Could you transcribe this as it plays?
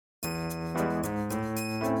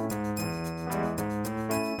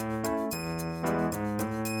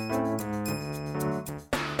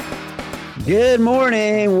Good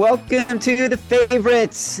morning. Welcome to The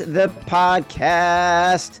Favorites, the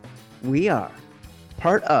podcast. We are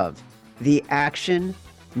part of the Action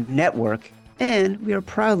Network, and we are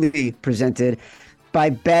proudly presented by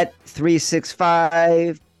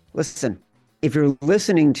Bet365. Listen, if you're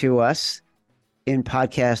listening to us in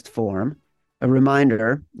podcast form, a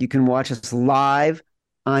reminder, you can watch us live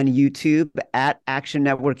on YouTube at Action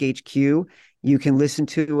Network HQ. You can listen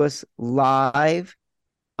to us live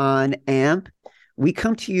on AMP. We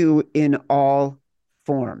come to you in all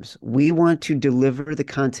forms. We want to deliver the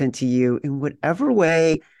content to you in whatever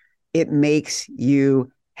way it makes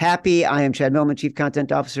you happy. I am Chad Millman, Chief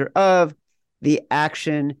Content Officer of the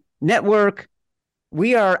Action Network.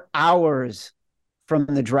 We are hours from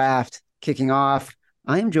the draft kicking off.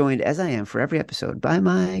 I am joined, as I am for every episode, by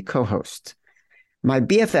my co-host, my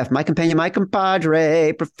BFF, my companion, my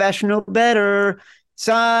compadre, professional bettor,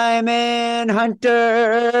 Simon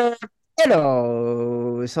Hunter.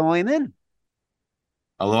 Hello, Simon.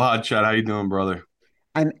 Aloha, Chad. How you doing, brother?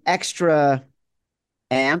 I'm extra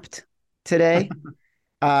amped today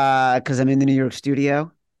because I'm in the New York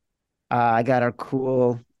studio. I got our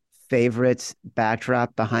cool favorites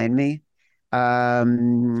backdrop behind me.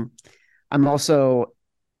 I'm also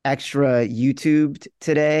extra YouTubed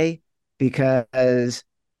today because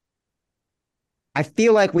I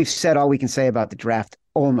feel like we've said all we can say about the draft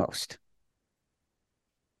almost.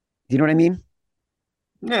 Do you know what I mean?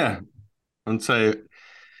 Yeah, I'd say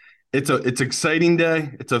it's exciting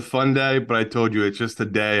day. It's a fun day, but I told you it's just a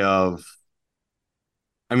day of.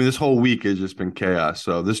 I mean, this whole week has just been chaos.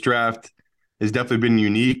 So this draft has definitely been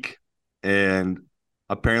unique, and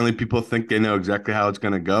apparently people think they know exactly how it's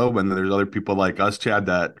going to go, but then there's other people like us, Chad,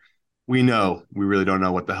 that we really don't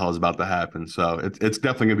know what the hell is about to happen. So it's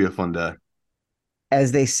definitely going to be a fun day.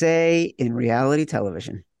 As they say in reality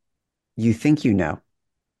television, you think you know,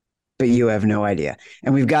 but you have no idea.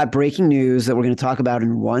 And we've got breaking news that we're going to talk about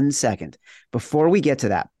in 1 second. Before we get to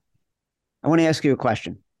that, I want to ask you a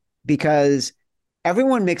question because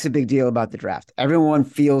everyone makes a big deal about the draft. Everyone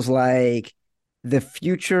feels like the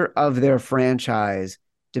future of their franchise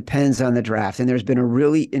depends on the draft. And there's been a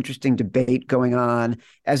really interesting debate going on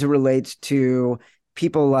as it relates to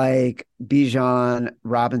people like Bijan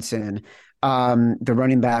Robinson, the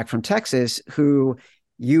running back from Texas, who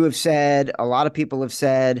you have said, a lot of people have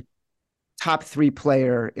said, top three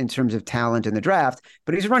player in terms of talent in the draft,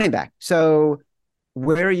 but he's a running back. So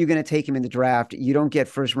where are you going to take him in the draft? You don't get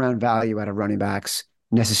first round value out of running backs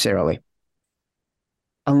necessarily.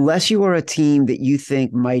 Unless you are a team that you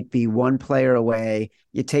think might be one player away,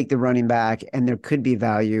 you take the running back, and there could be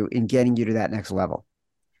value in getting you to that next level.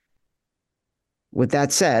 With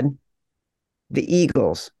that said, the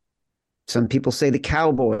Eagles, some people say the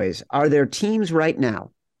Cowboys, are there teams right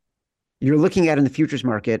now you're looking at in the futures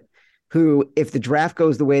market who, if the draft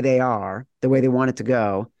goes the way they are, the way they want it to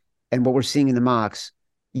go, and what we're seeing in the mocks,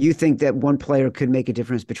 you think that one player could make a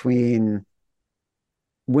difference between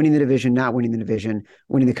winning the division, not winning the division,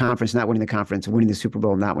 winning the conference, not winning the conference, winning the Super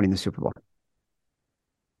Bowl, not winning the Super Bowl?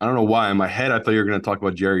 I don't know why. In my head, I thought you were going to talk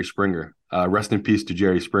about Jerry Springer. Rest in peace to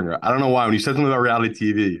Jerry Springer. I don't know why. When you said something about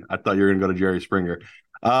reality TV, I thought you were going to go to Jerry Springer.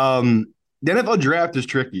 The NFL draft is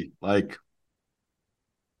tricky. Like,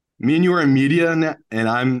 me and you are in media, and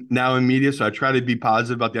I'm now in media, so I try to be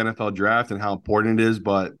positive about the NFL draft and how important it is.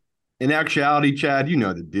 But in actuality, Chad, you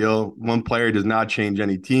know the deal. One player does not change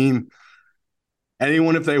any team.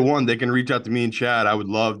 Anyone, if they want, they can reach out to me and Chad. I would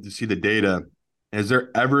love to see the data. Has there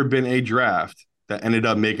ever been a draft that ended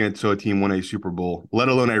up making it so a team won a Super Bowl, let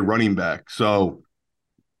alone a running back? So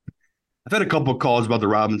I've had a couple of calls about the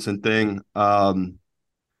Robinson thing.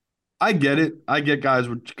 I get it. I get guys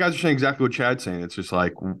are saying exactly what Chad's saying. It's just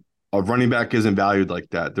like a running back isn't valued like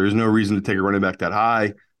that. There's no reason to take a running back that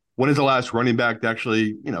high. When is the last running back that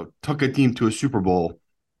actually, took a team to a Super Bowl?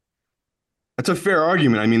 That's a fair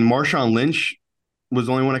argument. I mean, Marshawn Lynch was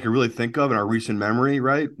the only one I could really think of in our recent memory,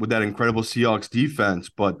 right? With that incredible Seahawks defense,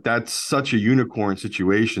 but that's such a unicorn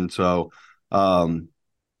situation. So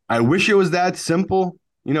I wish it was that simple.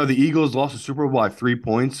 The Eagles lost the Super Bowl by 3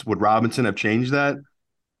 points. Would Robinson have changed that?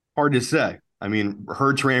 Hard to say. I mean,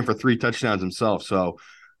 Hurts ran for 3 touchdowns himself. So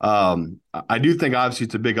I do think obviously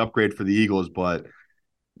it's a big upgrade for the Eagles, but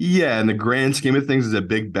yeah, in the grand scheme of things, is a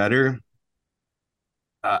big better.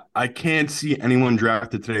 I can't see anyone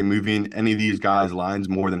drafted today moving any of these guys' lines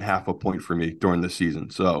more than half a point for me during the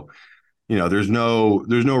season. So, there's no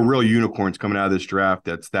real unicorns coming out of this draft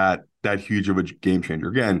that's that huge of a game changer.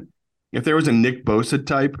 Again, if there was a Nick Bosa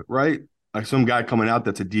type, right? Like some guy coming out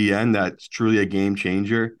that's a DN that's truly a game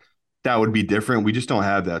changer, that would be different. We just don't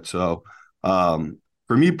have that. So,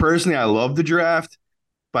 for me personally, I love the draft.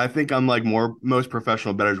 but I think unlike most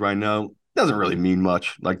professional bettors right now, doesn't really mean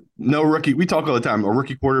much. Like no rookie, we talk all the time. A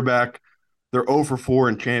rookie quarterback, they're 0 for 4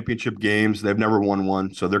 in championship games. They've never won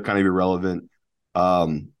one, so they're kind of irrelevant.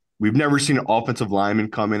 Um, we've never seen an offensive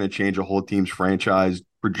lineman come in and change a whole team's franchise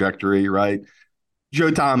trajectory, right?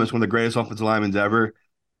 Joe Thomas, one of the greatest offensive linemen ever.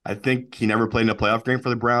 I think he never played in a playoff game for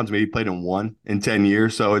the Browns. Maybe played in one in 10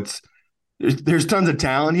 years. So there's tons of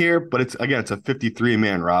talent here, but it's a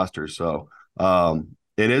 53-man roster. So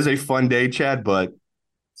it is a fun day, Chad, but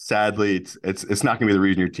sadly it's not going to be the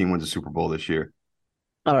reason your team wins the Super Bowl this year.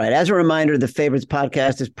 All right. As a reminder, the Favorites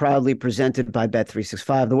podcast is proudly presented by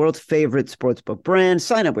Bet365, the world's favorite sportsbook brand.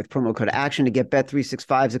 Sign up with promo code ACTION to get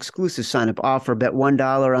Bet365's exclusive sign-up offer. Bet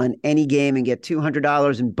 $1 on any game and get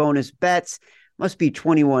 $200 in bonus bets. Must be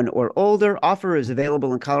 21 or older. Offer is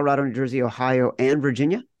available in Colorado, New Jersey, Ohio, and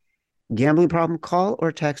Virginia. Gambling problem? Call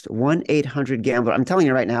or text 1-800-GAMBLER. I'm telling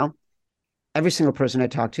you right now, every single person I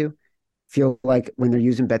talk to feel like when they're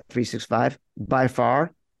using Bet365, by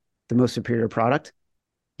far the most superior product.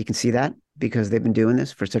 You can see that because they've been doing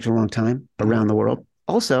this for such a long time around the world.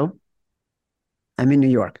 Also, I'm in New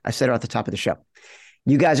York. I said it at the top of the show.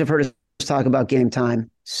 You guys have heard us talk about Game Time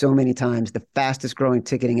so many times, the fastest growing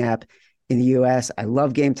ticketing app in the US. I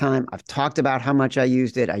love Game Time. I've talked about how much I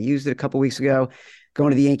used it. I used it a couple weeks ago going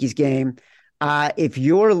to the Yankees game. If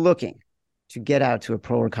you're looking to get out to a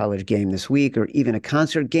pro or college game this week or even a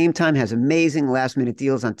concert, Game Time has amazing last minute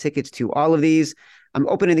deals on tickets to all of these. I'm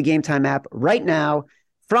opening the Game Time app right now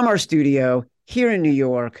from our studio here in New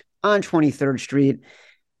York on 23rd Street.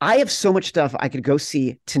 I have so much stuff I could go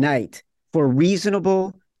see tonight for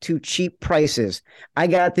reasonable to cheap prices. I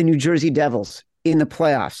got the New Jersey Devils in the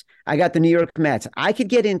playoffs. I got the New York Mets. I could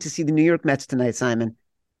get in to see the New York Mets tonight, Simon.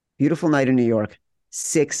 Beautiful night in New York,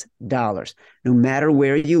 $6. No matter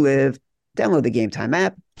where you live, download the Game Time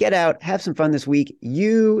app, get out, have some fun this week.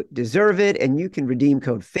 You deserve it, and you can redeem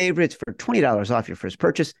code FAVORITES for $20 off your first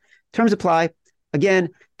purchase. Terms apply. Again,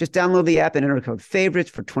 just download the app and enter code FAVORITES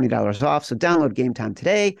for $20 off. So download Game Time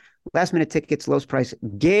today. Last minute tickets, lowest price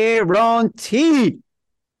guaranteed.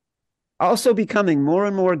 Also becoming more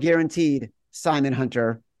and more guaranteed, Simon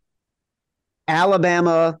Hunter,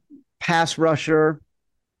 Alabama pass rusher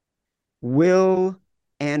Will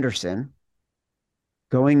Anderson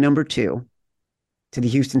going number 2 to the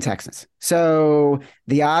Houston Texans. So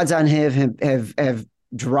the odds on him have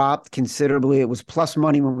dropped considerably. It was plus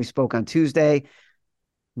money when we spoke on Tuesday,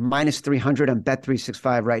 minus 300 on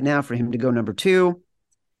Bet365 right now for him to go number 2.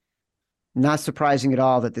 Not surprising at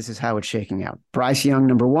all that this is how it's shaking out. Bryce Young,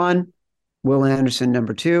 number 1, Will Anderson,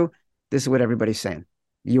 number 2. This is what everybody's saying.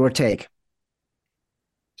 Your take.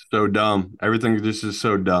 So dumb. Everything just is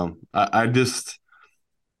so dumb. And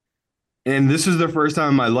this is the first time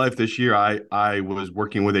in my life this year I was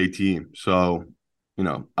working with a team. So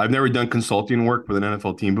I've never done consulting work with an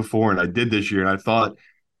NFL team before, and I did this year, and I thought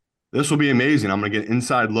this will be amazing. I'm going to get an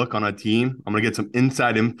inside look on a team. I'm going to get some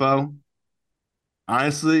inside info.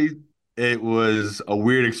 Honestly, it was a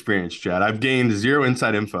weird experience, Chad. I've gained zero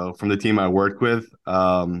inside info from the team I worked with.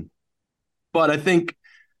 But I think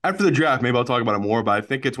after the draft, maybe I'll talk about it more, but I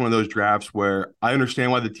think it's one of those drafts where I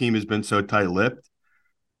understand why the team has been so tight-lipped,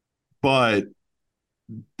 but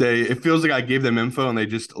it feels like I gave them info and they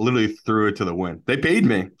just literally threw it to the wind. They paid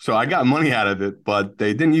me, so I got money out of it, but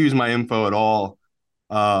they didn't use my info at all.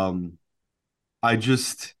 I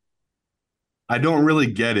don't really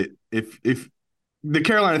get it. If the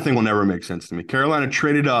Carolina thing will never make sense to me. Carolina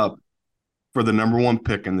traded up for the number 1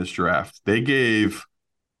 pick in this draft. They gave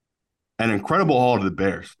an incredible haul to the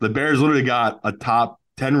Bears. The Bears literally got a top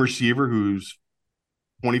 10 receiver who's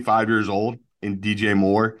 25 years old in DJ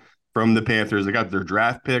Moore from the Panthers. They got their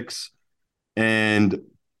draft picks, and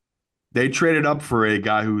they traded up for a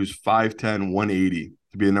guy who's 5'10", 180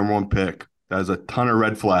 to be the number 1 pick. That has a ton of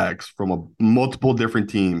red flags from multiple different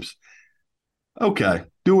teams. Okay,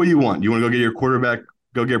 do what you want. You want to go get your quarterback?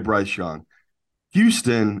 Go get Bryce Young.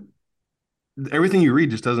 Houston, everything you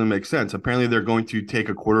read just doesn't make sense. Apparently, they're going to take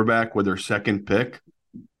a quarterback with their 2nd pick.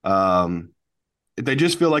 They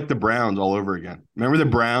just feel like the Browns all over again. Remember the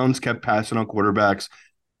Browns kept passing on quarterbacks.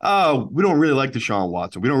 Oh, we don't really like Deshaun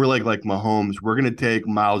Watson. We don't really like Mahomes. We're going to take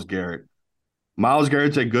Myles Garrett. Myles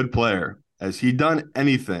Garrett's a good player. Has he done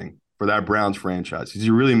anything for that Browns franchise? Has he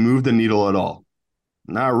really moved the needle at all?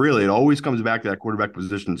 Not really. It always comes back to that quarterback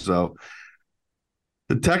position. So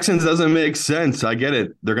the Texans doesn't make sense. I get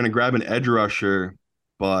it. They're going to grab an edge rusher,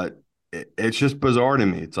 but it's just bizarre to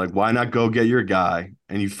me. It's like, why not go get your guy?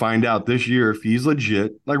 And you find out this year if he's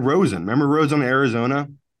legit, like Rosen. Remember Rosen in Arizona?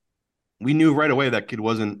 We knew right away that kid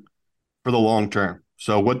wasn't for the long term.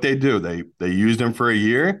 So what they do, they used him for a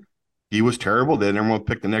year. He was terrible. They didn't want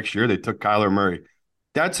to pick the next year. They took Kyler Murray.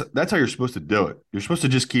 That's how you're supposed to do it. You're supposed to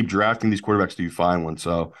just keep drafting these quarterbacks till you find one.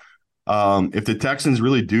 So if the Texans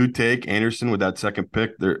really do take Anderson with that second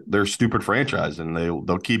pick, they're a stupid franchise, and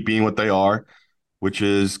they'll keep being what they are, which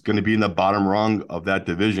is going to be in the bottom rung of that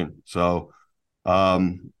division. So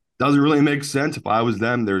doesn't really make sense. If I was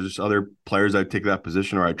them, there's just other players I'd take that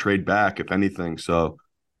position or I'd trade back, if anything. So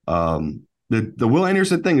the Will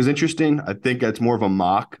Anderson thing is interesting. I think that's more of a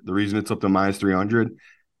mock. The reason it's up to minus 300,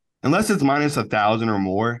 unless it's minus 1,000 or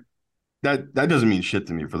more, that doesn't mean shit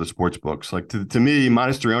to me for the sports books. Like to me,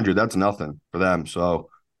 minus 300, that's nothing for them. So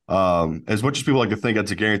as much as people like to think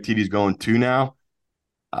that's a guaranteed he's going to now,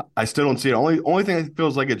 I still don't see it. Only thing that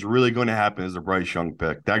feels like it's really going to happen is the Bryce Young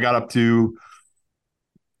pick. That got up to,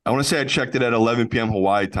 I want to say I checked it at 11 p.m.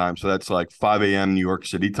 Hawaii time, so that's like 5 a.m. New York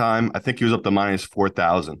City time. I think he was up to minus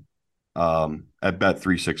 4,000 at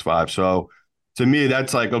Bet365. So to me,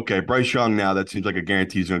 that's like, okay, Bryce Young now, that seems like a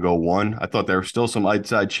guarantee he's going to go one. I thought there was still some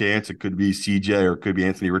outside chance. It could be CJ or it could be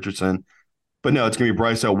Anthony Richardson. But no, it's going to be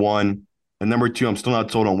Bryce at one. And number two, I'm still not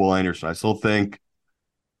sold on Will Anderson. I still think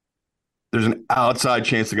there's an outside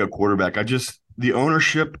chance to go quarterback. The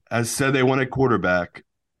ownership has said they want a quarterback.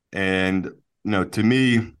 And, to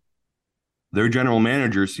me, their general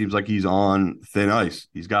manager seems like he's on thin ice.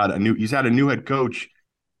 He's had a new head coach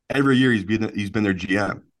every year. He's been their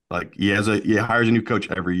GM. Like he hires a new coach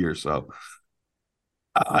every year. So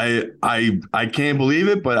I can't believe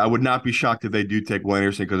it, but I would not be shocked if they do take Will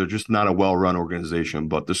Anderson because they're just not a well-run organization.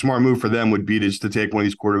 But the smart move for them would be just to take one of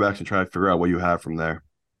these quarterbacks and try to figure out what you have from there.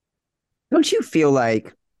 Don't you feel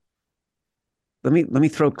like, let me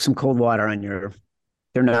throw some cold water on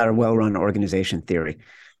they're not a well-run organization theory.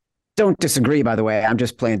 Don't disagree, by the way. I'm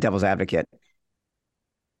just playing devil's advocate.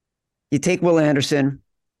 You take Will Anderson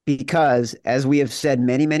because, as we have said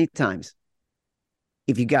many, many times,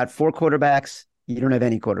 if you got 4 quarterbacks, you don't have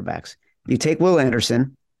any quarterbacks. You take Will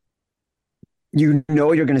Anderson, you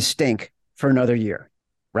know you're going to stink for another year,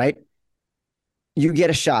 right? You get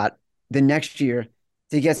a shot the next year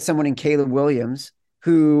to get someone in Caleb Williams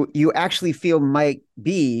who you actually feel might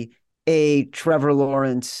be a Trevor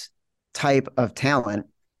Lawrence type of talent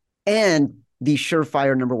and the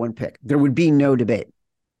surefire number 1 pick. There would be no debate.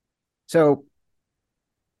 So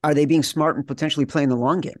are they being smart and potentially playing the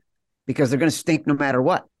long game? Because they're going to stink no matter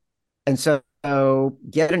what. And so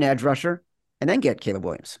get an edge rusher and then get Caleb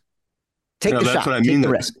Williams. Take the shot. Take the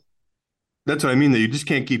risk. That's what I mean, that you just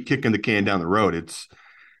can't keep kicking the can down the road.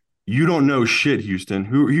 You don't know shit, Houston.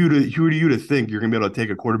 Who are you to think you're going to be able to take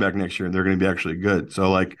a quarterback next year and they're going to be actually good? So,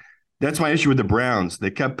 like, that's my issue with the Browns. They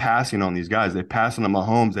kept passing on these guys. They passed on a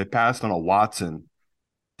Mahomes. They passed on a Watson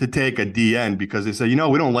to take a DN because they said, we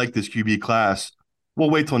don't like this QB class. We'll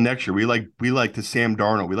wait till next year. We like the Sam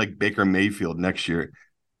Darnold. We like Baker Mayfield next year.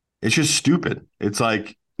 It's just stupid. It's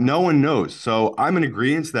like no one knows. So I'm in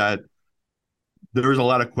agreement that there's a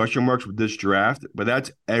lot of question marks with this draft, but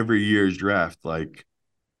that's every year's draft. Like,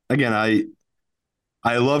 again,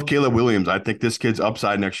 I love Caleb Williams. I think this kid's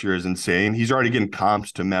upside next year is insane. He's already getting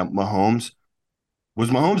comps to Mahomes. Was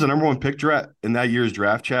Mahomes the number 1 pick in that year's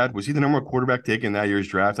draft, Chad? Was he the number 1 quarterback taken in that year's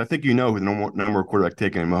draft? I think who the number 1 quarterback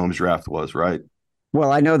taken in Mahomes' draft was, right?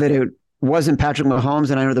 Well, I know that it wasn't Patrick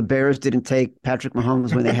Mahomes, and I know the Bears didn't take Patrick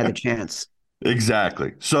Mahomes when they had the chance.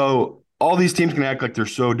 Exactly. So all these teams can act like they're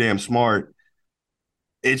so damn smart.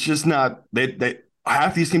 It's just not they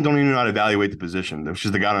half these teams don't even know how to evaluate the position, which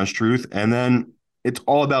is the God honest truth. And then it's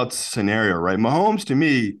all about scenario, right? Mahomes, to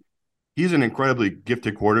me, he's an incredibly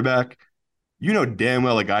gifted quarterback. You know damn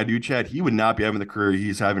well, like I do, Chad, he would not be having the career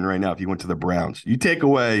he's having right now if he went to the Browns. You take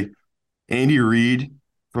away Andy Reid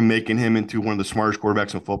from making him into one of the smartest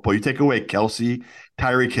quarterbacks in football. You take away Kelsey,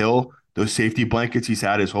 Tyreek Hill, those safety blankets he's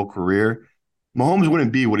had his whole career. Mahomes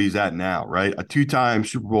wouldn't be what he's at now, right? A 2-time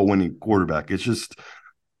Super Bowl winning quarterback. It's just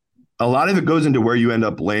a lot of it goes into where you end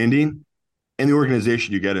up landing and the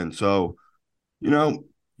organization you get in. So,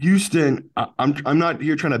 Houston, I'm not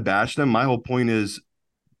here trying to bash them. My whole point is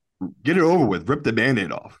get it over with. Rip the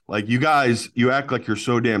Band-Aid off. Like, you guys, you act like you're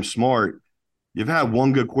so damn smart. You've had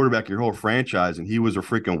one good quarterback your whole franchise, and he was a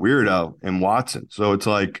freaking weirdo in Watson. So it's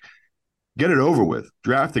like, get it over with.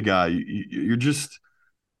 Draft a guy. You're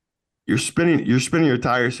spinning your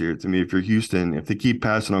tires here to me if you're Houston, if they keep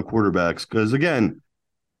passing on quarterbacks. Because, again,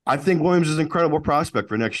 I think Williams is an incredible prospect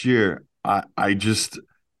for next year. To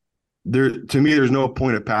me, there's no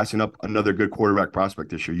point of passing up another good quarterback prospect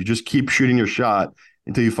this year. You just keep shooting your shot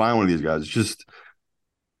until you find one of these guys. It's just,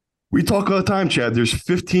 we talk all the time, Chad. There's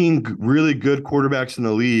 15 really good quarterbacks in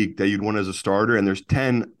the league that you'd want as a starter, and there's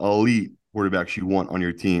 10 elite quarterbacks you want on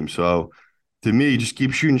your team. So To me, just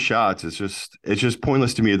keep shooting shots. It's just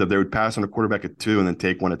pointless to me that they would pass on a quarterback at 2 and then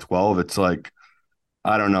take one at 12. It's like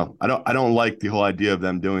I don't know. I don't like the whole idea of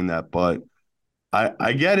them doing that, but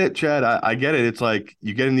I get it, Chad. I get it. It's like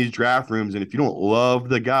you get in these draft rooms, and if you don't love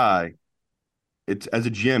the guy, it's as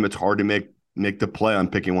a GM, it's hard to make the play on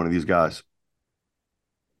picking one of these guys.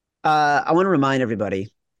 I want to remind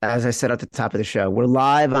everybody, as I said at the top of the show, we're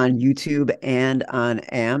live on YouTube and on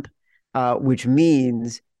AMP, which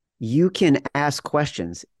means you can ask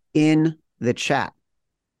questions in the chat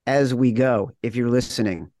as we go. If you're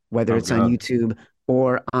listening, whether Oh it's on God. YouTube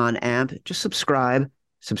or on AMP, just subscribe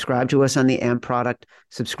to us on the AMP product,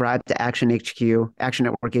 subscribe to Action HQ, Action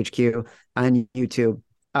Network HQ on YouTube.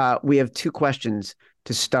 We have two questions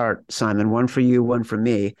to start, Simon, one for you, one for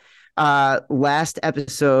me. Last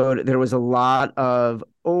episode, there was a lot of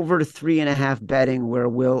over 3.5 betting where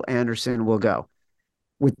Will Anderson will go.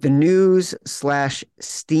 With the news slash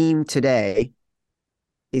steam today,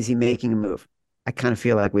 is he making a move? I kind of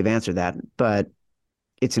feel like we've answered that, but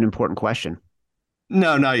it's an important question.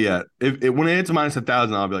 No, not yet. If when it hits minus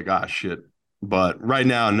 1,000, I'll be like, ah, shit. But right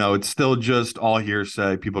now, no, it's still just all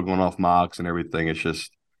hearsay, people going off mocks and everything. It's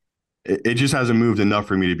just it just hasn't moved enough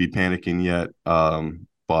for me to be panicking yet.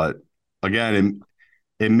 But again,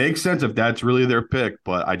 it makes sense if that's really their pick,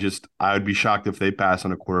 but I would be shocked if they pass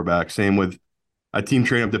on a quarterback. Same with a team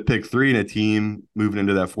trading up to pick 3 and a team moving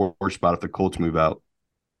into that 4 spot if the Colts move out.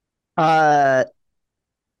 Uh,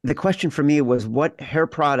 the question for me was, what hair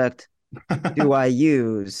product do I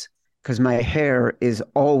use? Because my hair is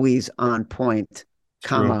always on point,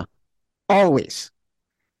 True. comma, always.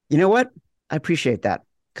 You know what? I appreciate that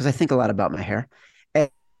because I think a lot about my hair.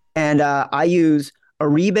 And I use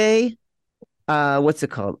Aribe. What's it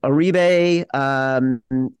called? Aribe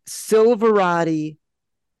Silverati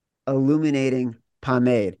Illuminating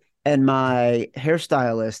Pomade. And my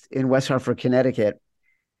hairstylist in West Hartford, Connecticut,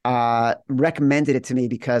 recommended it to me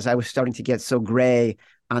because I was starting to get so gray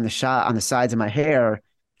on the sides of my hair.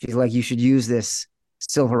 She's like, you should use this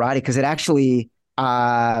Silverati because it actually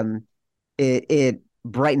it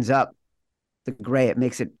brightens up the gray. It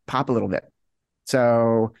makes it pop a little bit.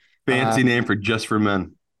 So Fancy name for just for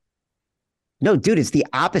men. no, dude, it's the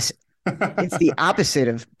opposite. It's the opposite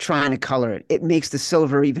of trying to color it. It makes the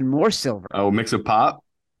silver even more silver. Oh, mix of pop.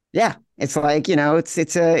 Yeah, it's like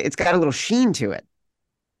it's got a little sheen to it.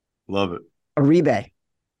 Love it. Aribe.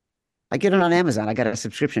 I get it on Amazon. I got a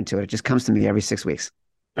subscription to it. It just comes to me every 6 weeks.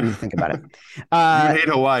 I mean, think about it. You Uh, hate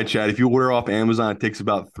Hawaii, Chad. If you order off Amazon, it takes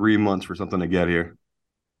about 3 months for something to get here.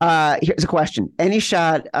 Here's a question. Any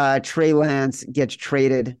shot Trey Lance gets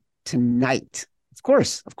traded tonight? Of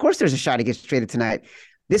course there's a shot he gets traded tonight.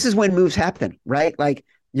 This is when moves happen, right? Like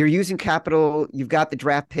you're using capital, you've got the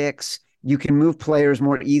draft picks, you can move players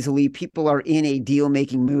more easily. People are in a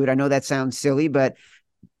deal-making mood. I know that sounds silly, but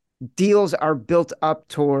deals are built up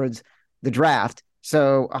towards the draft.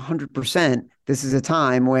 So 100%, this is a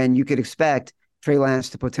time when you could expect Trey Lance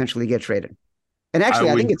to potentially get traded. And I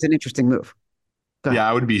actually, I think would, it's an interesting move. Go ahead. yeah,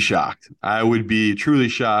 I would be shocked. I would be truly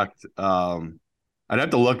shocked. I'd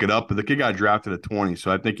have to look it up, but the kid got drafted at 20.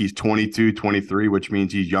 So I think he's 22, 23, which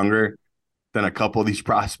means he's younger than a couple of these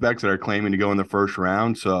prospects that are claiming to go in the first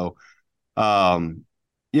round. So, um,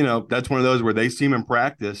 that's one of those where they see him in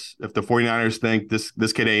practice. If the 49ers think this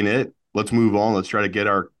kid ain't it, let's move on. Let's try to get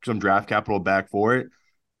some draft capital back for it.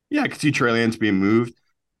 Yeah, I could see Trey Lance being moved.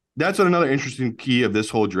 That's what another interesting key of this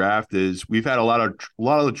whole draft is. We've had a lot of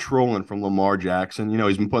the trolling from Lamar Jackson.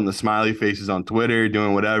 He's been putting the smiley faces on Twitter,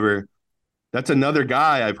 doing whatever. That's another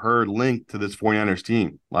guy I've heard linked to this 49ers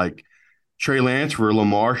team. Like Trey Lance for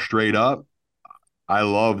Lamar straight up. I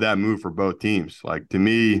love that move for both teams. Like to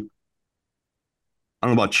me, I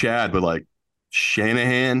don't know about Chad, but like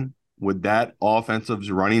Shanahan with that offensive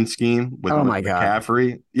running scheme with, Oh with my God.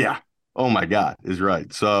 McCaffrey. Yeah. Oh my God, is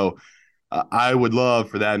right. So I would love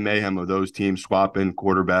for that mayhem of those teams swapping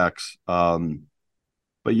quarterbacks.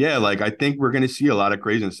 But yeah, like I think we're going to see a lot of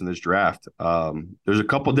craziness in this draft. There's a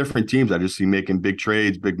couple different teams I just see making big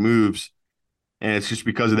trades, big moves, and it's just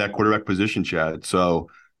because of that quarterback position, Chad. So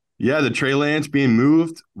yeah, the Trey Lance being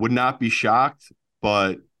moved would not be shocked,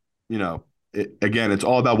 but again, it's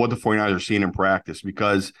all about what the 49ers are seeing in practice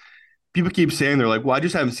because people keep saying they're like, well, I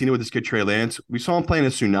just haven't seen it with this kid Trey Lance. We saw him playing a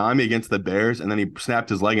tsunami against the Bears, and then he snapped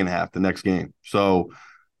his leg in half the next game. So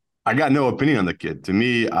I got no opinion on the kid. To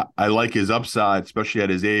me, I like his upside, especially at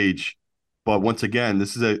his age. But once again,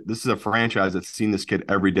 this is a franchise that's seen this kid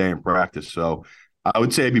every day in practice. So I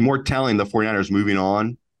would say it'd be more telling the 49ers moving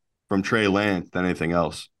on from Trey Lance than anything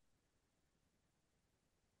else.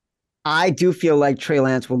 I do feel like Trey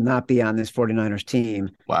Lance will not be on this 49ers team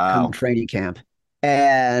come Wow. training camp.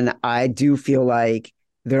 And I do feel like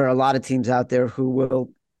there are a lot of teams out there who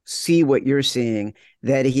will see what you're seeing,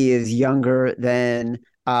 that he is younger than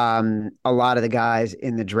a lot of the guys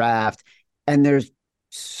in the draft. And there's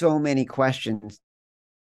so many questions.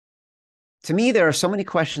 To me, there are so many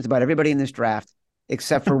questions about everybody in this draft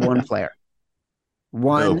except for one player,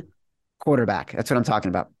 one Who? quarterback. That's what I'm talking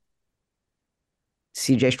about.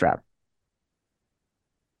 CJ Stroud.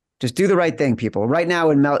 Just do the right thing, people. Right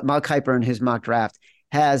now, in Mel Kiper in his mock draft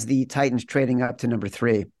has the Titans trading up to number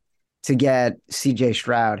 3 to get CJ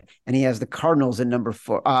Stroud, and he has the Cardinals at number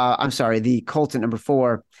 4. I'm sorry, the Colts at number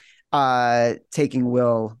 4, taking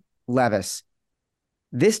Will Levis.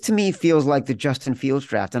 This to me feels like the Justin Fields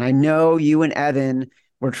draft, and I know you and Evan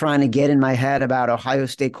were trying to get in my head about Ohio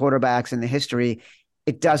State quarterbacks and the history.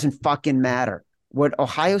 It doesn't fucking matter. What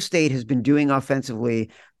Ohio State has been doing offensively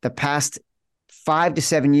the past 5 to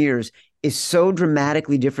 7 years is so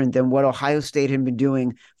dramatically different than what Ohio State had been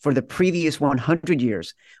doing for the previous 100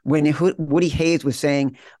 years. When Woody Hayes was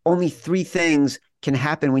saying only 3 things can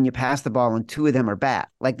happen when you pass the ball and 2 of them are bad.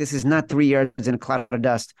 Like, this is not 3 yards in a cloud of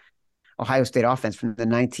dust Ohio State offense from the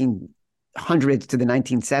 1900s to the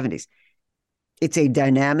 1970s. It's a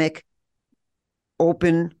dynamic,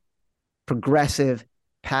 open, progressive,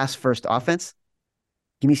 pass first offense.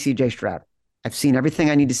 Give me CJ Stroud. I've seen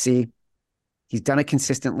everything I need to see. He's done it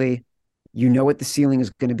consistently. You know what the ceiling is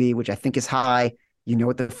going to be, which I think is high. You know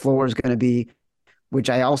what the floor is going to be, which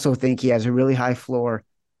I also think he has a really high floor.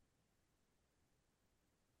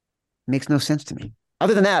 Makes no sense to me.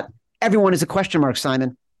 Other than that, everyone is a question mark,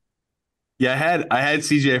 Simon. Yeah, I had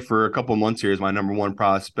CJ for a couple of months here as my number one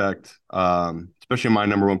prospect, especially my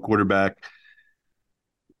number one quarterback.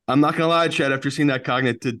 I'm not gonna lie, Chad. After seeing that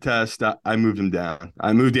cognitive test, I moved him down.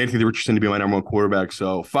 I moved Anthony Richardson to be my number one quarterback.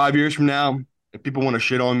 So 5 years from now, if people want to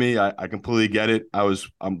shit on me, I completely get it.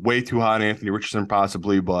 I'm way too high on Anthony Richardson,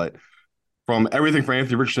 possibly, but from everything for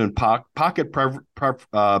Anthony Richardson, pocket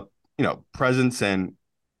presence and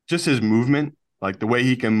just his movement, like the way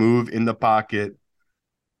he can move in the pocket.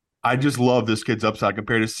 I just love this kid's upside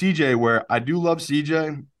compared to CJ, where I do love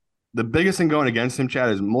CJ. The biggest thing going against him,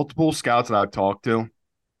 Chad, is multiple scouts that I've talked to.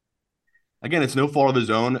 Again, it's no fault of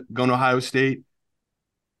his own going to Ohio State.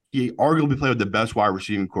 He arguably played with the best wide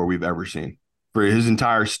receiving core we've ever seen for his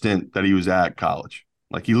entire stint that he was at college.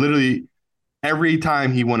 Like, he literally, every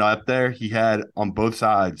time he went up there, he had on both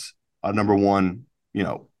sides a number one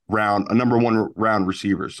round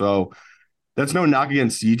receiver. So that's no knock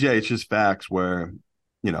against CJ. It's just facts where,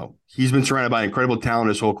 he's been surrounded by incredible talent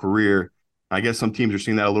his whole career. I guess some teams are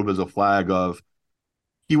seeing that a little bit as a flag of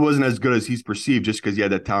he wasn't as good as he's perceived just because he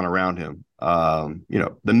had that talent around him.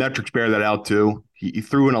 The metrics bear that out too. He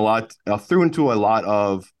threw into a lot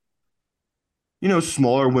of,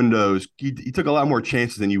 smaller windows. He took a lot more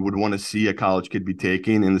chances than you would want to see a college kid be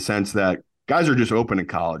taking, in the sense that guys are just open in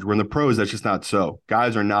college. Where in the pros, that's just not so.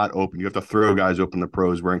 Guys are not open. You have to throw guys open in the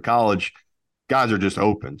pros. Where in college, guys are just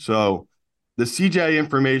open. So the CJ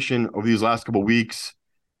information over these last couple of weeks,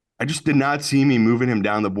 I just did not see me moving him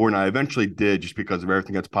down the board, and I eventually did just because of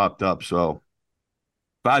everything that's popped up. So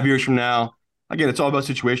 5 years from now, again, it's all about the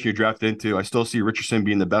situation you're drafted into. I still see Richardson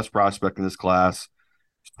being the best prospect in this class.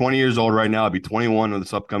 He's 20 years old right now. I'll be 21 with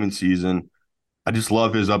this upcoming season. I just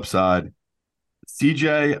love his upside.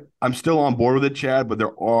 CJ, I'm still on board with it, Chad, but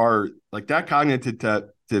there are, like, that cognitive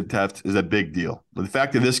test is a big deal. But the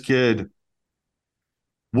fact that this kid,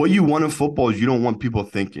 what you want in football is you don't want people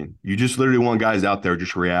thinking. You just literally want guys out there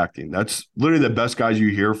just reacting. That's literally the best guys you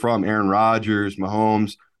hear from. Aaron Rodgers,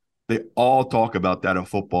 Mahomes, they all talk about that in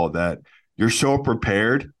football, that you're so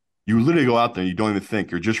prepared. You literally go out there and you don't even think.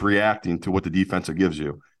 You're just reacting to what the defense gives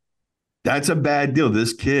you. That's a bad deal.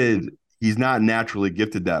 This kid, he's not naturally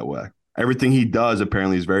gifted that way. Everything he does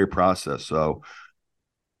apparently is very processed. So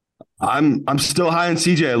I'm still high on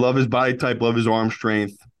CJ. I love his body type, love his arm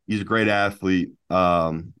strength. He's a great athlete.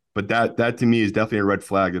 But that to me is definitely a red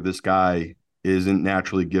flag that this guy isn't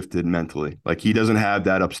naturally gifted mentally. Like, he doesn't have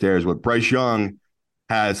that upstairs. What Bryce Young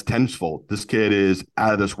has tenfold. This kid is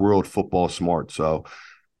out of this world football smart. So,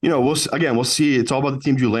 we'll see. It's all about the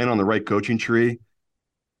teams you land on the right coaching tree.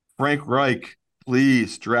 Frank Reich,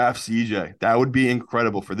 please draft CJ. That would be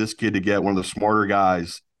incredible for this kid to get one of the smarter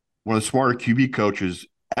guys, one of the smarter QB coaches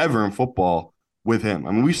ever in football with him.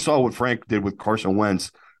 I mean, we saw what Frank did with Carson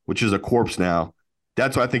Wentz, which is a corpse now.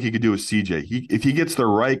 That's what I think he could do with CJ. If he gets the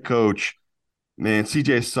right coach, man, CJ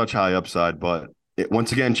is such high upside. But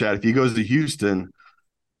once again, Chad, if he goes to Houston,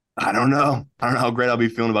 I don't know. I don't know how great I'll be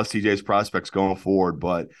feeling about CJ's prospects going forward.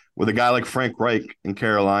 But with a guy like Frank Reich in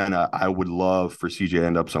Carolina, I would love for CJ to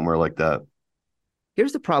end up somewhere like that.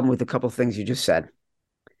 Here's the problem with a couple of things you just said.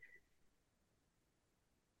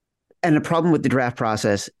 And the problem with the draft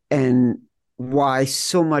process and why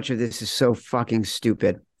so much of this is so fucking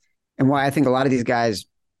stupid and why I think a lot of these guys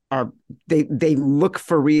are they look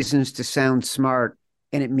for reasons to sound smart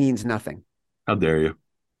and it means nothing. How dare you?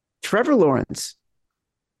 Trevor Lawrence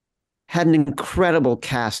had an incredible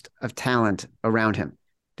cast of talent around him.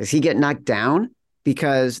 Does he get knocked down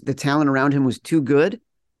because the talent around him was too good?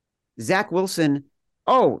 Zach Wilson,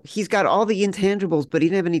 oh, he's got all the intangibles, but he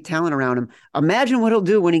didn't have any talent around him. Imagine what he'll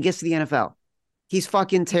do when he gets to the NFL. He's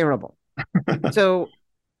fucking terrible. So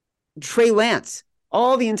Trey Lance,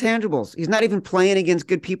 all the intangibles. He's not even playing against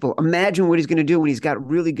good people. Imagine what he's going to do when he's got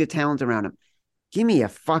really good talent around him. Give me a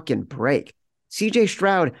fucking break. CJ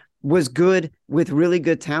Stroud was good with really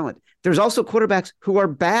good talent. There's also quarterbacks who are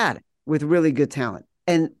bad with really good talent.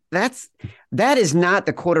 And that is not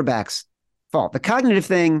the quarterback's fault. The cognitive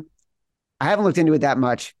thing, I haven't looked into it that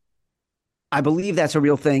much. I believe that's a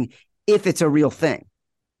real thing if it's a real thing.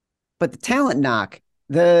 But the talent knock,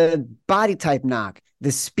 the body type knock,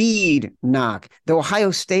 the speed knock, the Ohio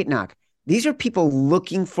State knock, these are people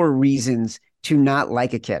looking for reasons to not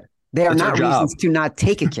like a kid. They are not reasons to not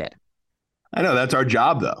take a kid. I know that's our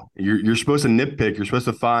job, though. You're supposed to nitpick. You're supposed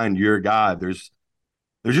to find your guy. There's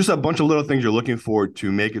just a bunch of little things you're looking for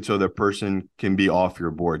to make it so that person can be off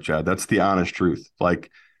your board, Chad. That's the honest truth.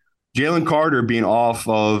 Like Jalen Carter being off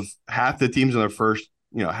of half the teams in their first,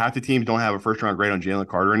 half the teams don't have a first round grade on Jalen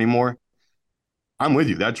Carter anymore. I'm with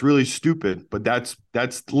you. That's really stupid, but that's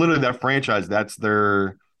literally that franchise. That's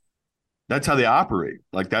how they operate.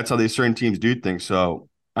 Like that's how certain teams do things. So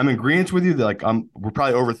I'm in agreement with you that we're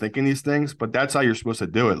probably overthinking these things, but that's how you're supposed to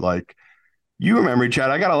do it. Like you remember, Chad,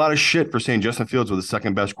 I got a lot of shit for saying Justin Fields was the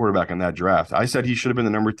second best quarterback in that draft. I said he should have been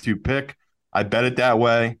the number 2 pick. I bet it that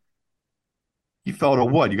way. He fell to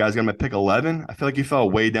what? You guys got him at pick 11? I feel like he fell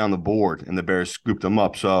way down the board and the Bears scooped him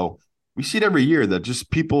up. So we see it every year that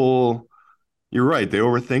just people, you're right, they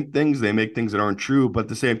overthink things. They make things that aren't true. But at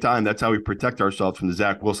the same time, that's how we protect ourselves from the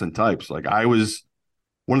Zach Wilson types. Like I was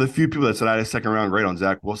one of the few people that said I had a second round grade on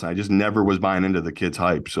Zach Wilson. I just never was buying into the kid's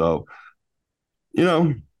hype. So,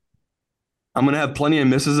 I'm going to have plenty of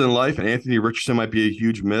misses in life, and Anthony Richardson might be a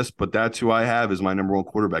huge miss, but that's who I have as my number 1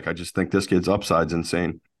 quarterback. I just think this kid's upside's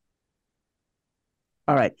insane.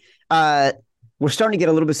 All right. We're starting to get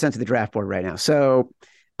a little bit sent to the draft board right now. So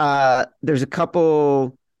there's a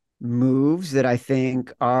couple moves that I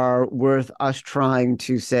think are worth us trying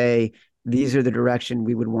to say these are the direction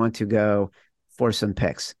we would want to go for some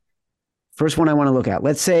picks. First one I want to look at.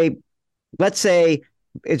 Let's say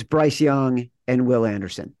it's Bryce Young and Will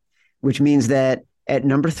Anderson, which means that at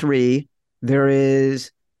number 3, there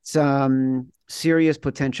is some serious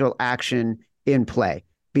potential action in play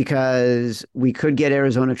because we could get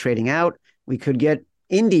Arizona trading out. We could get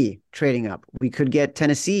Indy trading up. We could get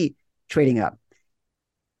Tennessee trading up.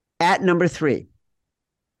 At number 3,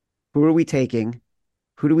 who are we taking?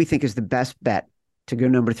 Who do we think is the best bet to go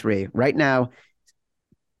number 3? Right now,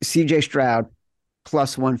 CJ Stroud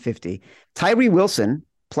plus 150. Tyree Wilson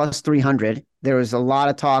plus 300. There was a lot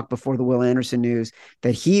of talk before the Will Anderson news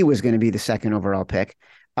that he was going to be the second overall pick.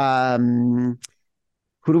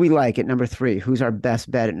 Who do we like at number 3? Who's our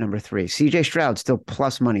best bet at number 3? CJ Stroud still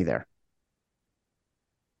plus money there.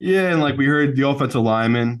 Yeah, and we heard the offensive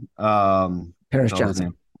lineman. Paris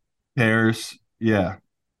Johnson. Paris, yeah.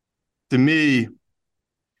 To me,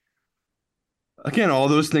 again, all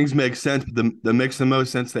those things make sense, but that makes the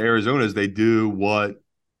most sense to Arizona is they do what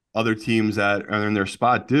other teams that are in their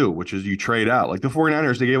spot do, which is you trade out. Like the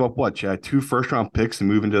 49ers, they gave up what, Chad? 2 first-round picks to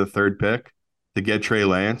move into the 3rd pick to get Trey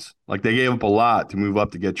Lance. Like they gave up a lot to move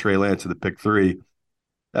up to get Trey Lance to the pick 3.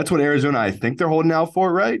 That's what Arizona, I think they're holding out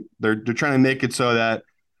for, right? They're trying to make it so that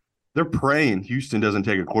they're praying Houston doesn't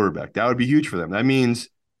take a quarterback. That would be huge for them. That means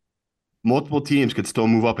multiple teams could still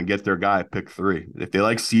move up and get their guy at pick 3. If they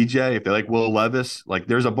like CJ, if they like Will Levis,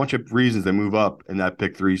 there's a bunch of reasons they move up in that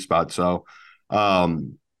pick 3 spot. So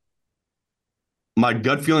my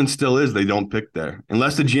gut feeling still is they don't pick there.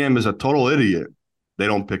 Unless the GM is a total idiot, they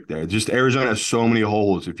don't pick there. Just Arizona has so many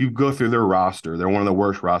holes. If you go through their roster, they're one of the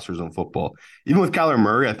worst rosters in football. Even with Kyler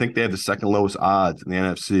Murray, I think they have the second lowest odds in the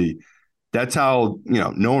NFC. That's how,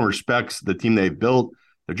 no one respects the team they've built.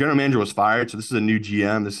 Their general manager was fired, so this is a new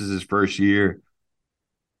GM. This is his first year.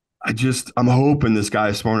 I'm hoping this guy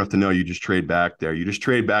is smart enough to know you just trade back there. You just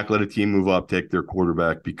trade back, let a team move up, take their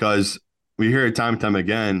quarterback, because we hear it time and time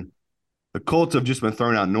again. The Colts have just been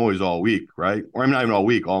throwing out noise all week, right? Or not even all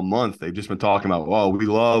week, all month. They've just been talking about, oh, we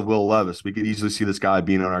love Will Levis. We could easily see this guy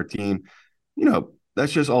being on our team.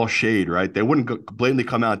 That's just all shade, right? They wouldn't blatantly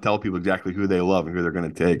come out and tell people exactly who they love and who they're going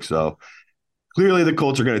to take. So clearly the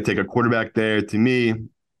Colts are going to take a quarterback there. To me,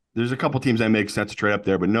 there's a couple teams that make sense to trade up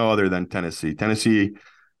there, but no other than Tennessee. Tennessee,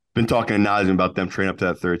 been talking to nauseam about them trading up to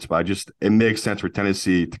that third spot. Just it makes sense for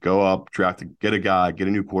Tennessee to go up, draft, get a guy, get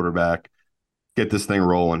a new quarterback, get this thing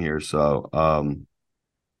rolling here. So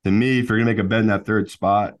to me, if you're gonna make a bet in that third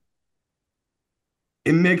spot,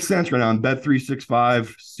 it makes sense right now. On Bet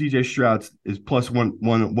 365, CJ Stroud is plus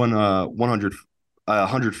 100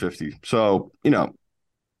 150. So,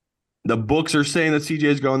 the books are saying that CJ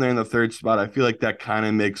is going there in the third spot. I feel like that kind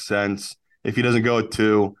of makes sense. If he doesn't go at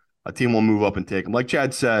 2, a team will move up and take him. Like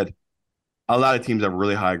Chad said, a lot of teams have a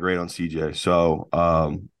really high grade on CJ. So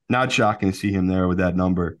not shocking to see him there with that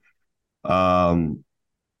number. I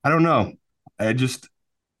don't know. I just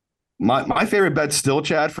my favorite bet still,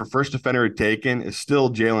 Chad, for first defender taken is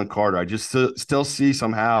still Jalen Carter. I just still see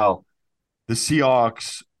somehow the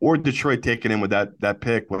Seahawks or Detroit taking him with that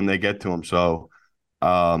pick when they get to him. So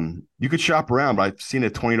you could shop around, but I've seen a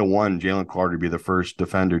 20-1 Jalen Carter be the first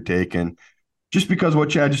defender taken just because of what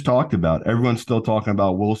Chad just talked about. Everyone's still talking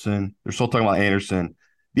about Wilson. They're still talking about Anderson.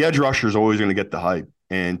 The edge rusher is always going to get the hype.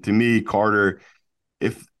 And to me, Carter,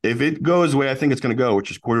 if it goes the way I think it's going to go, which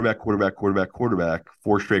is quarterback,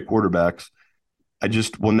 4 straight quarterbacks, I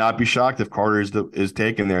just will not be shocked if Carter is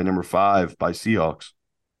taken there at number 5 by Seahawks.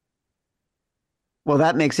 Well,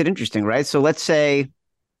 that makes it interesting, right? So let's say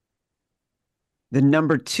the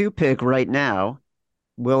number 2 pick right now,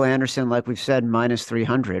 Will Anderson, like we've said, minus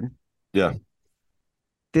 300. Yeah.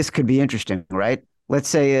 This could be interesting, right? Let's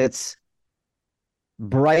say it's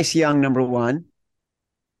Bryce Young, number 1.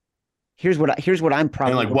 Here's what I'm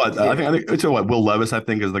probably. And like what? I think it's what Will Levis, I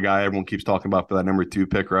think, is the guy everyone keeps talking about for that number 2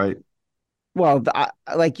 pick, right? Well,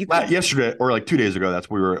 yesterday or like 2 days ago,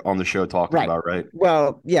 that's what we were on the show talking about, right?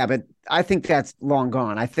 Well, yeah, but I think that's long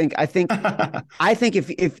gone. I think I think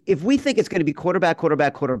if we think it's going to be quarterback,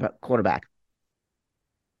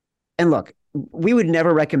 and look, we would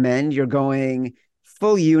never recommend you're going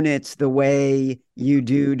full units the way you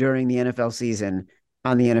do during the NFL season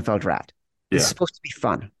on the NFL draft. It's supposed to be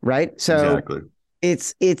fun, right? So exactly.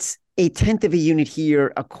 It's a 1/10 of a unit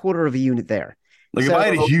here, a 1/4 of a unit there. Like if I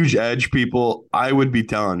had a huge edge, people, I would be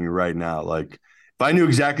telling you right now. Like if I knew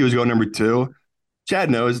exactly who was going number 2,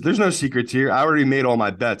 Chad knows there's no secrets here. I already made all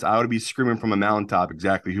my bets. I would be screaming from a mountaintop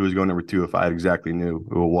exactly who was going number 2 if I exactly knew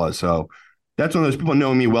who it was. So that's one of those people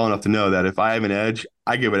knowing me well enough to know that if I have an edge,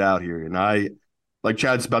 I give it out here. And like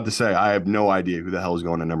Chad's about to say, I have no idea who the hell is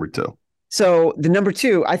going to number 2. So the number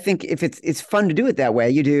 2, I think if it's fun to do it that way,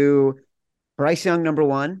 you do Bryce Young, number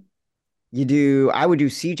 1. I would do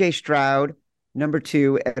CJ Stroud, number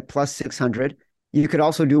 2 at plus 600. You could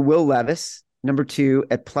also do Will Levis, number 2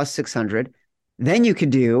 at plus 600. Then you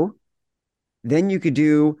could do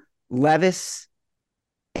Levis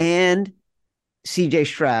and CJ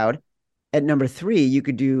Stroud at number 3. You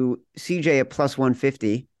could do CJ at plus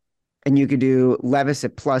 150, and you could do Levis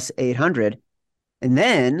at plus 800. And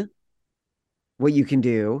then what you can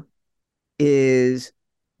do is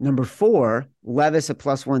number 4, Levis at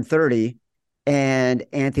plus 130 and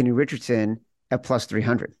Anthony Richardson at plus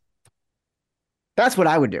 300. That's what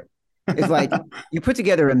I would do. It's like you put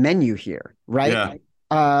together a menu here, right?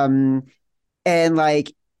 Yeah. And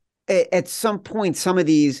like at some point, some of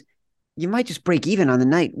these, you might just break even on the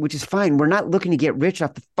night, which is fine. We're not looking to get rich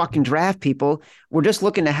off the fucking draft, people. We're just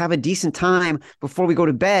looking to have a decent time before we go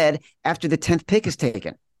to bed after the 10th pick is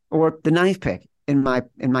taken or the 9th pick in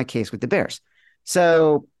my case with the Bears.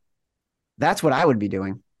 So that's what I would be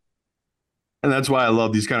doing. And that's why I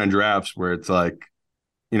love these kind of drafts where it's like,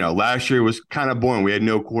 last year was kind of boring. We had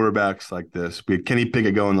no quarterbacks like this. We had Kenny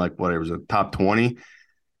Pickett going like, it was a top 20.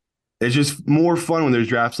 It's just more fun when there's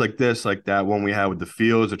drafts like this, like that one we had with the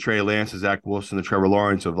Fields, the Trey Lance, the Zach Wilson, the Trevor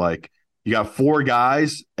Lawrence of like, you got 4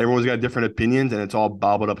 guys, everyone's got different opinions, and it's all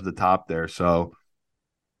bobbled up at the top there. So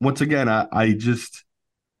once again, I just,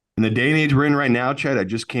 in the day and age we're in right now, Chad, I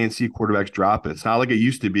just can't see quarterbacks drop it. It's not like it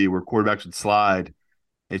used to be where quarterbacks would slide.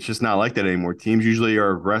 It's just not like that anymore. Teams usually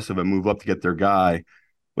are aggressive and move up to get their guy,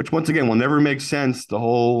 which once again will never make sense, the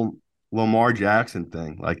whole Lamar Jackson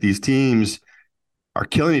thing. Like these teams are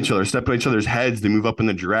killing each other, stepping on each other's heads to move up in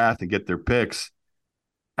the draft and get their picks.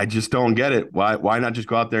 I just don't get it. Why not just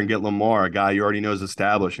go out there and get Lamar, a guy you already know is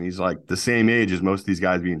established, and he's like the same age as most of these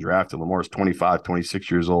guys being drafted. Lamar's 25, 26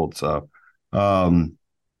 years old. So,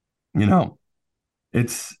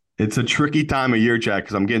 it's a tricky time of year, Chad,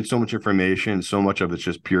 because I'm getting so much information. So much of it's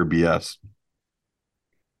just pure BS.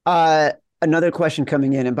 Another question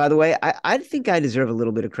coming in. And by the way, I think I deserve a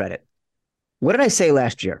little bit of credit. What did I say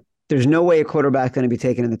last year? There's no way a quarterback going to be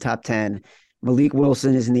taken in the top 10. Malik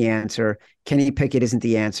Wilson isn't the answer. Kenny Pickett isn't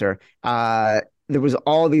the answer. There was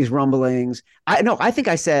all these rumblings. I think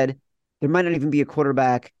I said there might not even be a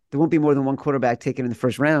quarterback there won't be more than one quarterback taken in the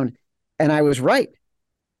first round. And I was right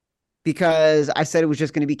because I said it was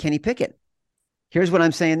just going to be Kenny Pickett. Here's what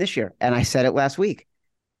I'm saying this year. And I said it last week.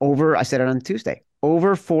 I said it on Tuesday.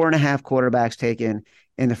 Over 4.5 quarterbacks taken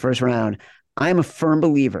in the first round. I am a firm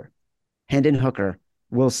believer Hendon Hooker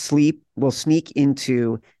will sneak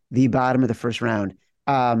into the bottom of the first round.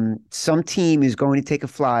 Some team is going to take a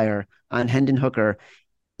flyer on Hendon Hooker.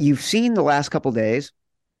 You've seen the last couple days.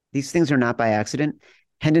 These things are not by accident.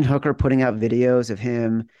 Hendon Hooker putting out videos of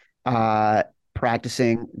him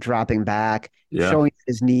practicing, dropping back, showing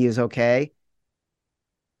his knee is okay.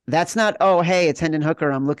 That's not, oh, hey, it's Hendon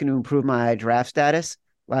Hooker. I'm looking to improve my draft status.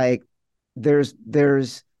 Like there's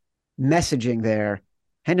messaging there.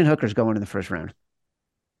 Hendon Hooker's going in the first round.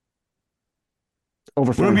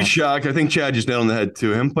 Over 4.5. Wouldn't be shocked. I think Chad just nailed on the head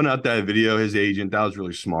too. Him putting out that video, his agent, that was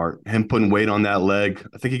really smart. Him putting weight on that leg.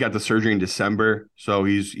 I think he got the surgery in December, so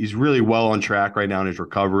he's really well on track right now in his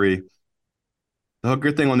recovery. The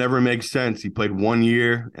Hooker thing will never make sense. He played 1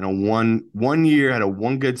 year and one year had a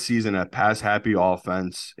one good season at pass happy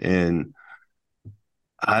offense, and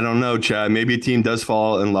I don't know, Chad. Maybe a team does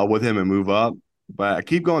fall in love with him and move up, but I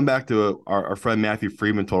keep going back to our friend Matthew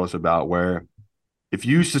Friedman told us about where. If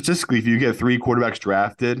you get 3 quarterbacks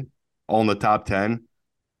drafted all in the top 10,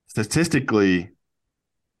 statistically,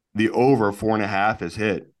 the over 4.5 is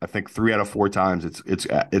hit. I think 3 out of 4 times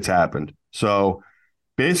it's happened. So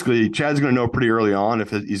basically, Chad's going to know pretty early on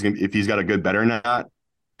if he's got a good bet or not.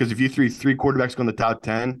 Because if you three quarterbacks go in the top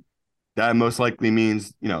 10, that most likely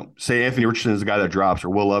means, say Anthony Richardson is the guy that drops or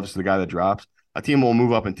Will Levis is the guy that drops. A team will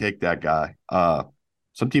move up and take that guy.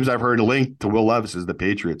 Some teams I've heard linked to Will Levis is the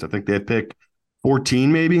Patriots. I think they pick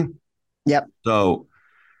 14 maybe. Yep. So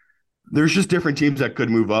there's just different teams that could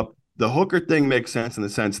move up. The Hooker thing makes sense in the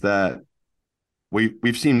sense that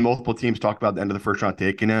we've seen multiple teams talk about the end of the first round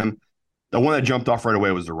taking him. The one that jumped off right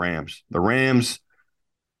away was the Rams. The Rams,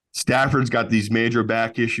 Stafford's got these major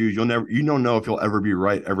back issues. You don't know if he'll ever be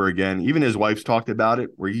right ever again. Even his wife's talked about it,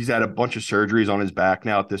 where he's had a bunch of surgeries on his back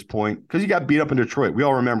now at this point because he got beat up in Detroit. We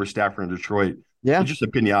all remember Stafford in Detroit. Yeah. It's just a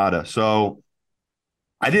pinata. So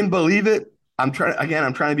I didn't believe it. I'm trying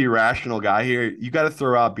to be a rational guy here. You got to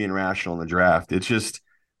throw out being rational in the draft. It's just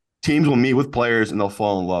teams will meet with players and they'll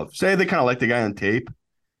fall in love. Say they kind of like the guy on tape.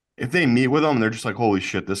 If they meet with him, they're just like, holy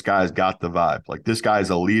shit, this guy's got the vibe. Like, this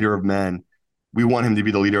guy's a leader of men. We want him to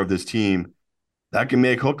be the leader of this team. That can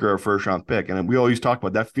make Hooker a first-round pick. And we always talk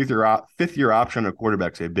about that fifth-year option on a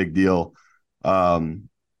quarterback's a big deal.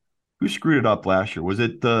 Who screwed it up last year? Was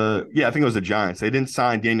it I think it was the Giants. They didn't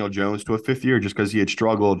sign Daniel Jones to a 5th year just because he had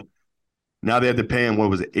struggled. Now they had to pay him, what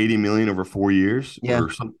was it, $80 million over 4 years? Yeah. Or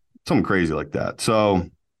something crazy like that. So,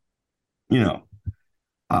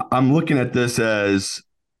 I'm looking at this as,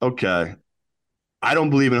 okay, I don't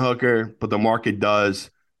believe in Hooker, but the market does.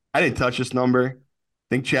 I didn't touch this number. I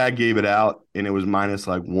think Chad gave it out, and it was minus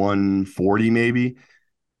like 140 maybe.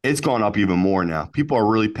 It's gone up even more now. People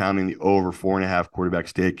are really pounding the over 4.5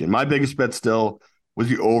 quarterbacks taken. My biggest bet still was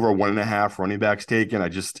the over 1.5 running backs taken.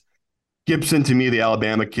 Gibson, to me, the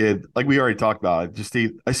Alabama kid, like we already talked about,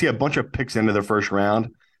 I see a bunch of picks into the first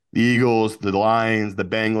round. The Eagles, the Lions, the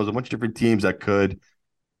Bengals, a bunch of different teams that could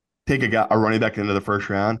take a running back into the first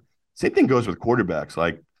round. Same thing goes with quarterbacks.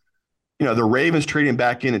 Like, the Ravens trading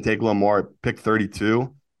back in and take Lamar at pick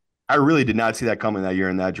 32. I really did not see that coming that year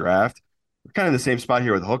in that draft. We're kind of in the same spot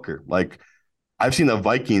here with Hooker. Like, I've seen the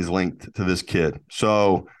Vikings linked to this kid.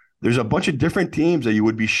 So there's a bunch of different teams that you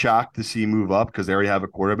would be shocked to see move up because they already have a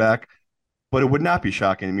quarterback. But it would not be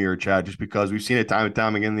shocking to me or Chad just because we've seen it time and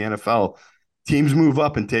time again in the NFL. Teams move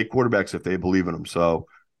up and take quarterbacks if they believe in them. So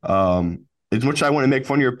as much as I want to make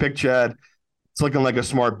fun of your pick, Chad, it's looking like a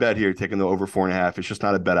smart bet here, taking the over 4.5. It's just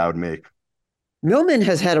not a bet I would make. Millman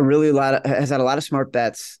has had a lot of smart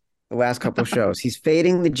bets the last couple of shows. He's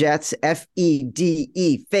fading the Jets,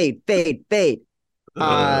 FEDE, fade.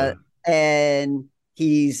 And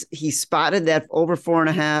he spotted that over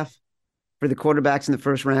 4.5 for the quarterbacks in the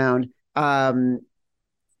first round. Another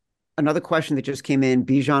question that just came in,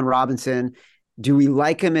 Bijan Robinson. Do we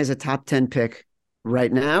like him as a top 10 pick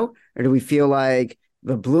right now? Or do we feel like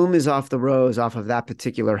the bloom is off the rose off of that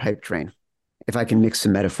particular hype train? If I can mix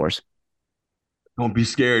some metaphors. Don't be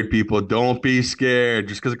scared, people. Don't be scared.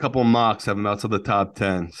 Just because a couple of mocks have him outside the top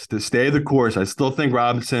 10. Stay the course. I still think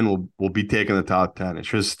Robinson will be taking the top 10. It's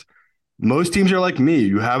just most teams are like me.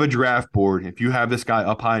 You have a draft board. If you have this guy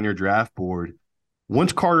up high in your draft board,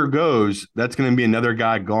 once Carter goes, that's going to be another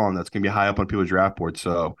guy gone. That's going to be high up on people's draft board.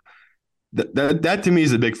 So that to me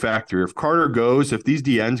is a big factor. If Carter goes, if these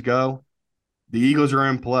DNs go, the Eagles are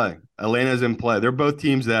in play. Atlanta's in play. They're both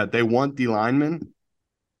teams that they want D linemen.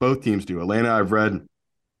 Both teams do. Atlanta, I've read,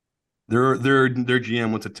 Their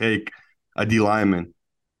GM wants to take a D lineman.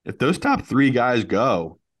 If those top three guys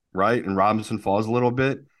go, right, and Robinson falls a little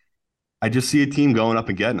bit, I just see a team going up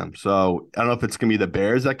and getting them. So I don't know if it's going to be the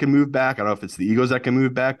Bears that can move back. I don't know if it's the Eagles that can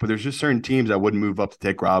move back, but there's just certain teams that wouldn't move up to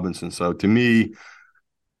take Robinson. So to me,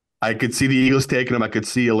 I could see the Eagles taking him. I could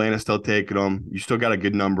see Atlanta still taking him. You still got a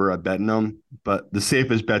good number at betting them, but the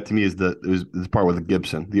safest bet to me is the part with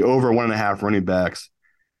Gibson. The over 1.5 running backs.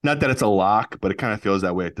 Not that it's a lock, but it kind of feels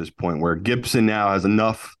that way at this point, where Gibson now has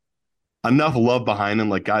enough love behind him,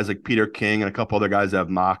 like guys like Peter King and a couple other guys that have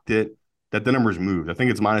mocked it, that the numbers moved. I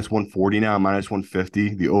think it's minus 140 now, minus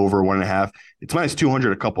 150. The over 1.5. It's minus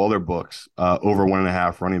 200. A couple other books over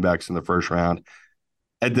 1.5 running backs in the first round.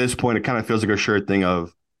 At this point, it kind of feels like a sure thing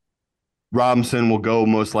of Robinson will go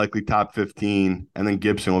most likely top 15, and then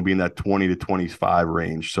Gibson will be in that 20 to 25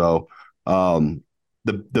 range. So the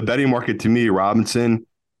betting market to me, Robinson,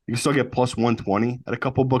 you can still get plus 120 at a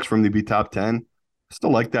couple books from the B top 10. I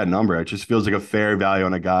still like that number. It just feels like a fair value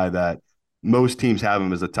on a guy that most teams have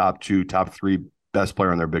him as a top 2, top 3 best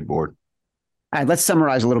player on their big board. All right, let's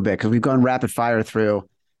summarize a little bit because we've gone rapid fire through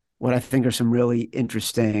what I think are some really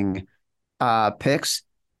interesting picks.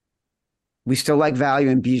 We still like value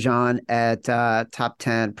in Bijan at top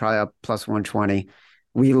 10, probably up plus 120.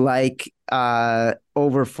 We like over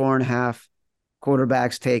 4.5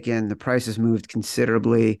 quarterbacks taken. The price has moved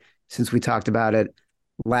considerably since we talked about it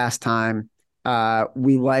last time.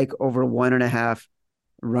 We like over 1.5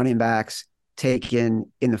 running backs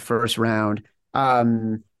taken in the first round.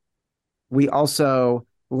 We also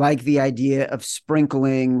like the idea of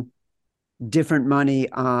sprinkling different money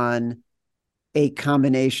on a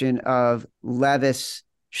combination of Levis,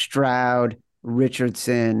 Stroud,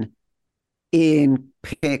 Richardson in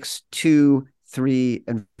picks 2, 3,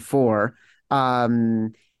 and 4.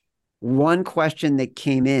 One question that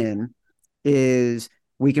came in is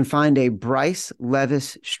we can find a Bryce,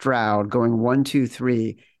 Levis, Stroud going 1, 2,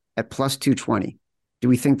 3 at plus 220. Do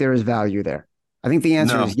we think there is value there? I think the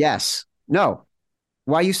answer is yes. No.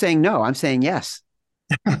 Why are you saying no? I'm saying yes.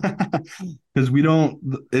 Because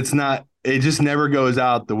it just never goes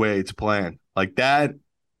out the way it's planned. Like that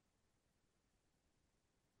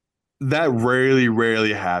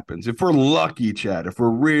rarely happens. If we're lucky, Chad, if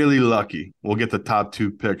we're really lucky, we'll get the top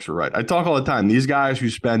 2 picks right. I talk all the time. These guys who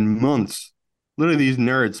spend months, literally these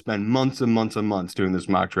nerds spend months and months and months doing this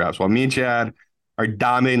mock drafts. While me and Chad are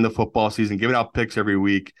dominating the football season, giving out picks every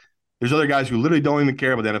week, there's other guys who literally don't even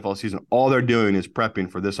care about the NFL season. All they're doing is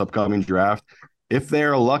prepping for this upcoming draft. If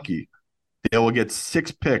they're lucky, they will get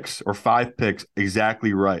 6 picks or 5 picks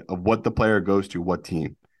exactly right of what the player goes to, what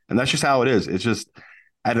team. And that's just how it is. It's just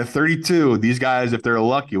at a 32, these guys, if they're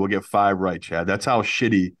lucky, will get 5 right, Chad. That's how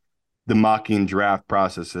shitty the mocking draft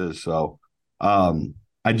process is. So I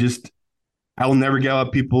will never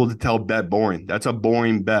get people to tell bet boring. That's a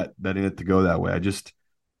boring bet, betting it to go that way.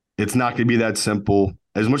 It's not going to be that simple.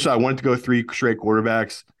 As much as I wanted to go 3 straight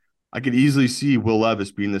quarterbacks, I could easily see Will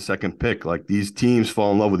Levis being the second pick. Like these teams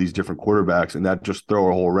fall in love with these different quarterbacks, and that just throw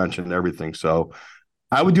a whole wrench into everything. So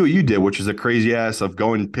I would do what you did, which is a crazy ass of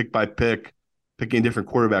going pick by pick, picking different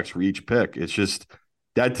quarterbacks for each pick. It's just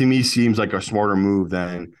that to me seems like a smarter move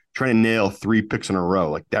than trying to nail 3 picks in a row.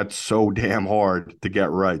 Like that's so damn hard to get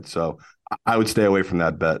right. So I would stay away from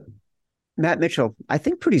that bet. Matt Mitchell, I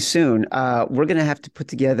think pretty soon we're going to have to put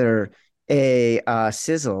together a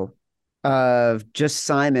sizzle of just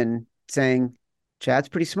Simon saying, Chad's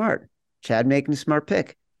pretty smart. Chad making a smart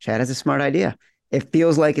pick. Chad has a smart idea. It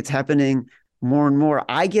feels like it's happening more and more.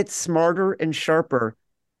 I get smarter and sharper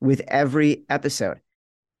with every episode.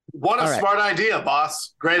 What a smart idea,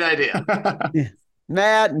 boss. Great idea.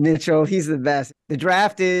 Matt Mitchell, he's the best. The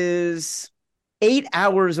draft is 8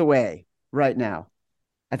 hours away right now.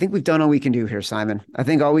 I think we've done all we can do here, Simon. I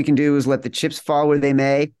think all we can do is let the chips fall where they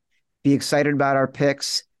may, be excited about our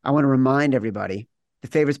picks. I want to remind everybody, the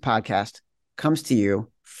Favorites Podcast comes to you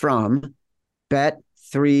from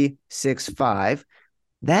Bet365.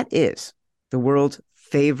 That is the world's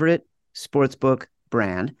favorite sportsbook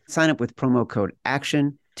brand. Sign up with promo code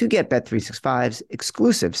ACTION to get Bet365's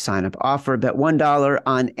exclusive sign-up offer. Bet $1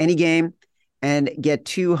 on any game and get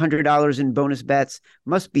 $200 in bonus bets.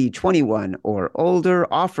 Must be 21 or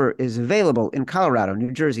older. Offer is available in Colorado,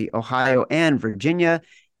 New Jersey, Ohio, and Virginia.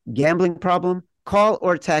 Gambling problem? Call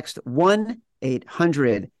or text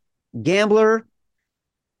 1-800-GAMBLER.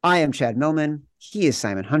 I am Chad Millman. He is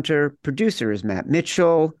Simon Hunter. Producer is Matt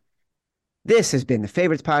Mitchell. This has been the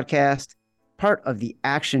Favorites Podcast, part of the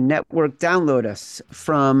Action Network. Download us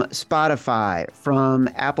from Spotify, from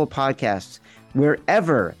Apple Podcasts,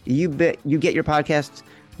 wherever you get your podcasts.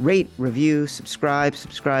 Rate, review, subscribe.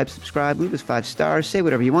 Leave us 5 stars. Say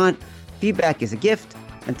whatever you want. Feedback is a gift.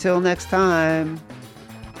 Until next time,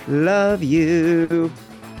 love you.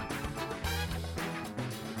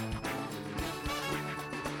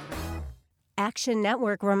 Action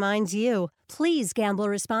Network reminds you, please gamble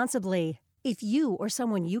responsibly. If you or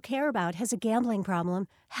someone you care about has a gambling problem,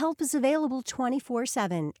 help is available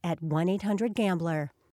 24/7 at 1-800-GAMBLER.